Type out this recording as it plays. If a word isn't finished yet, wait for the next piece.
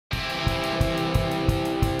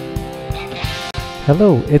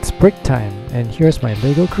Hello, it's break time, and here's my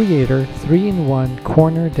LEGO Creator 3-in-1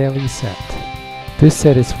 Corner Deli set. This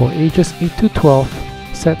set is for ages 8 to 12,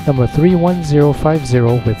 set number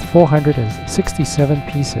 31050 with 467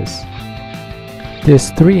 pieces.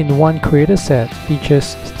 This 3-in-1 Creator set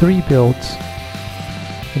features 3 builds,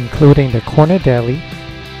 including the Corner Deli,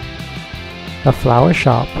 a flower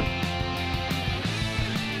shop,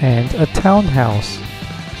 and a townhouse.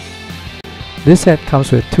 This set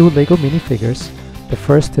comes with 2 LEGO minifigures. The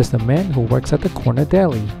first is the man who works at the Corner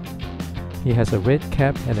Deli. He has a red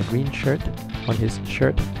cap and a green shirt. On his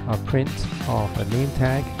shirt are prints of a name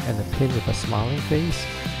tag and a pin with a smiling face.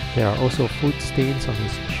 There are also food stains on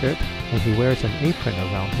his shirt, and he wears an apron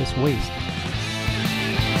around his waist.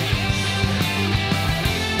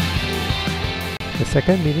 The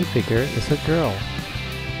second minifigure is a girl.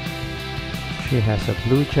 She has a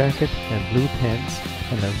blue jacket and blue pants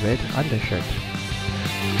and a red undershirt.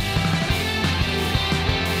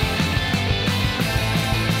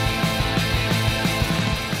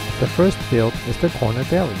 The first build is the Corner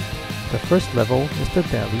Deli. The first level is the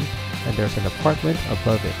deli, and there's an apartment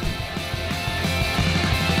above it.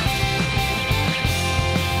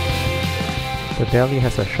 The deli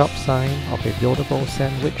has a shop sign of a buildable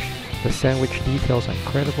sandwich. The sandwich details are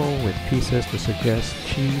incredible, with pieces to suggest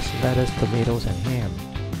cheese, lettuce, tomatoes, and ham.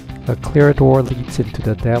 A clear door leads into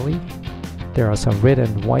the deli. There are some red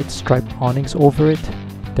and white striped awnings over it.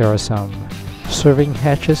 There are some serving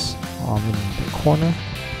hatches in the corner.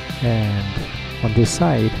 And on this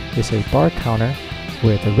side is a bar counter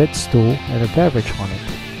with a red stool and a beverage on it.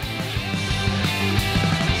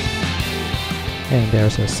 And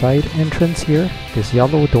there's a side entrance here, this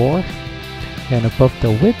yellow door. And above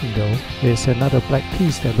the window is another black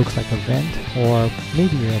piece that looks like a vent or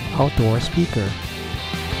maybe an outdoor speaker.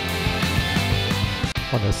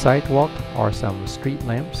 On the sidewalk are some street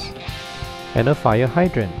lamps and a fire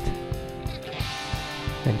hydrant.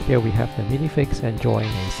 And here we have the minifigs enjoying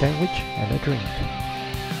a sandwich and a drink.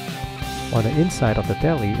 On the inside of the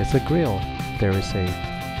deli is a grill. There is a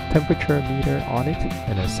temperature meter on it,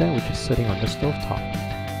 and a sandwich is sitting on the stovetop.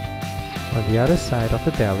 On the other side of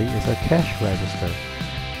the deli is a cash register.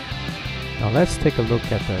 Now let's take a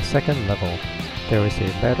look at the second level. There is a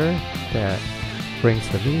ladder that brings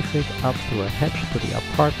the minifig up through a hatch to the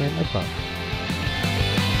apartment above.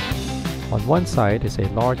 On one side is a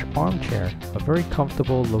large armchair, a very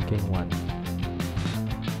comfortable looking one.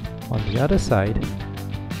 On the other side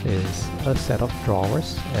is a set of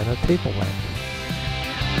drawers and a table lamp.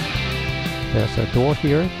 There's a door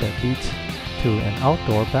here that leads to an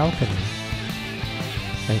outdoor balcony.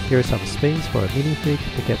 And here's some space for a minifig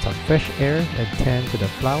to get some fresh air and tend to the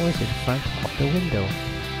flowers in front of the window.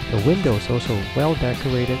 The window is also well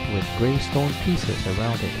decorated with grey stone pieces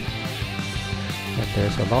around it. And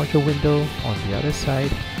there's a larger window on the other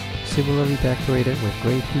side, similarly decorated with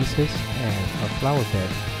grey pieces and a flower bed.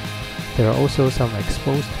 There are also some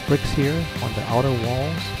exposed bricks here on the outer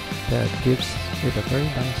walls that gives it a very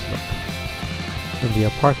nice look. In the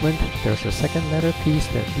apartment, there's a second ladder piece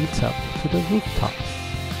that leads up to the rooftop.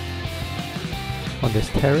 On this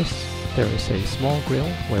terrace, there is a small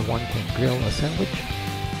grill where one can grill a sandwich,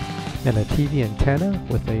 and a TV antenna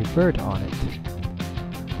with a bird on it.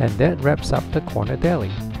 And that wraps up the Corner Deli.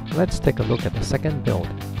 Let's take a look at the second build.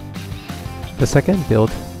 The second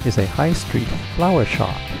build is a high street flower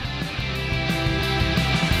shop.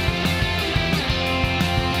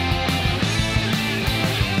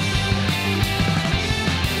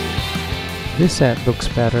 This set looks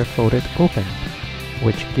better folded open,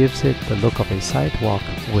 which gives it the look of a sidewalk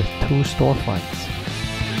with 2 storefronts.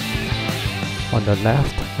 On the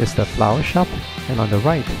left is the flower shop, and on the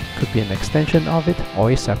right could be an extension of it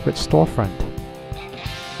or a separate storefront.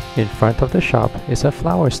 In front of the shop is a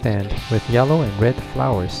flower stand with yellow and red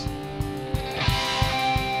flowers.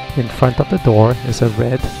 In front of the door is a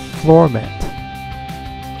red floor mat.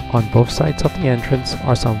 On both sides of the entrance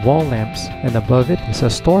are some wall lamps, and above it is a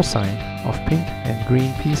store sign of pink and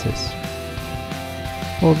green pieces.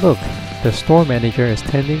 Oh look, the store manager is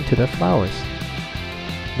tending to the flowers.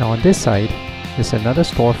 Now on this side is another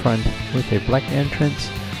storefront with a black entrance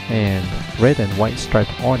and red and white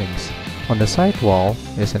striped awnings. On the side wall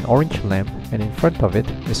is an orange lamp, and in front of it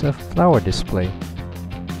is a flower display.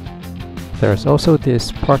 There is also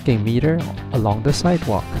this parking meter along the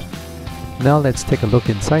sidewalk. Now let's take a look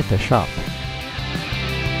inside the shop.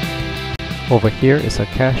 Over here is a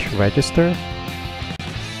cash register.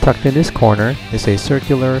 Tucked in this corner is a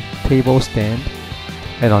circular table stand,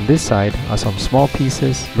 and on this side are some small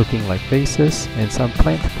pieces looking like vases and some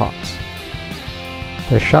plant pots.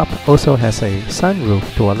 The shop also has a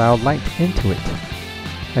sunroof to allow light into it.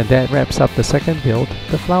 And that wraps up the second build,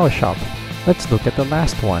 the flower shop. Let's look at the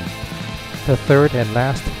last one. The third and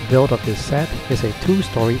last build of this set is a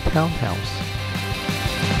 2-story townhouse.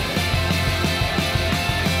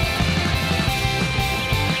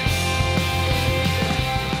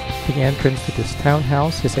 The entrance to this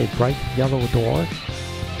townhouse is a bright yellow door.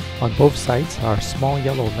 On both sides are small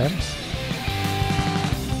yellow lamps.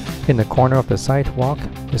 In the corner of the sidewalk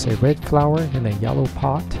is a red flower in a yellow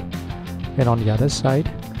pot, and on the other side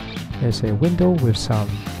is a window with some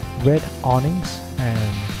red awnings and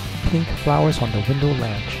pink flowers on the window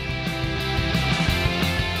ledge.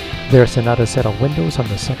 There's another set of windows on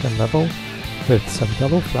the second level with some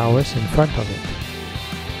yellow flowers in front of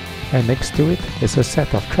it. And next to it is a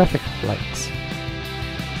set of traffic lights.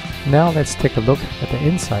 Now let's take a look at the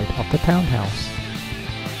inside of the townhouse.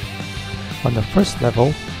 On the first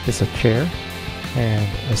level is a chair and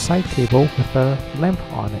a side table with a lamp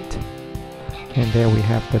on it. And there we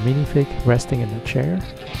have the minifig resting in the chair.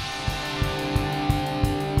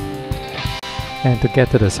 And to get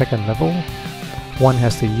to the second level, one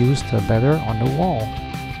has to use the ladder on the wall.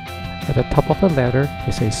 At the top of the ladder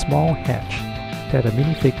is a small hatch that a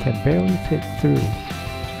minifig can barely fit through.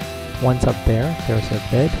 Once up there, there's a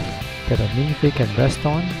bed that a minifig can rest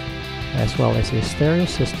on, as well as a stereo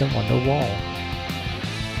system on the wall.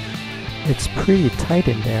 It's pretty tight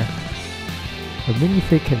in there. The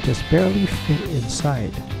minifig can just barely fit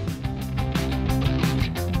inside.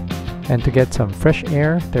 And to get some fresh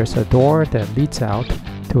air, there's a door that leads out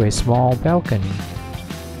to a small balcony.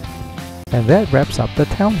 And that wraps up the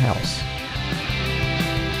townhouse.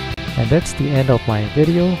 And that's the end of my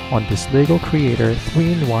video on this LEGO Creator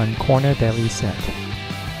 3-in-1 Corner Deli set.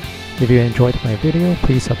 If you enjoyed my video,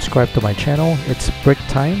 please subscribe to my channel. It's break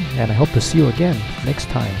time, and I hope to see you again next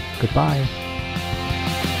time. Goodbye.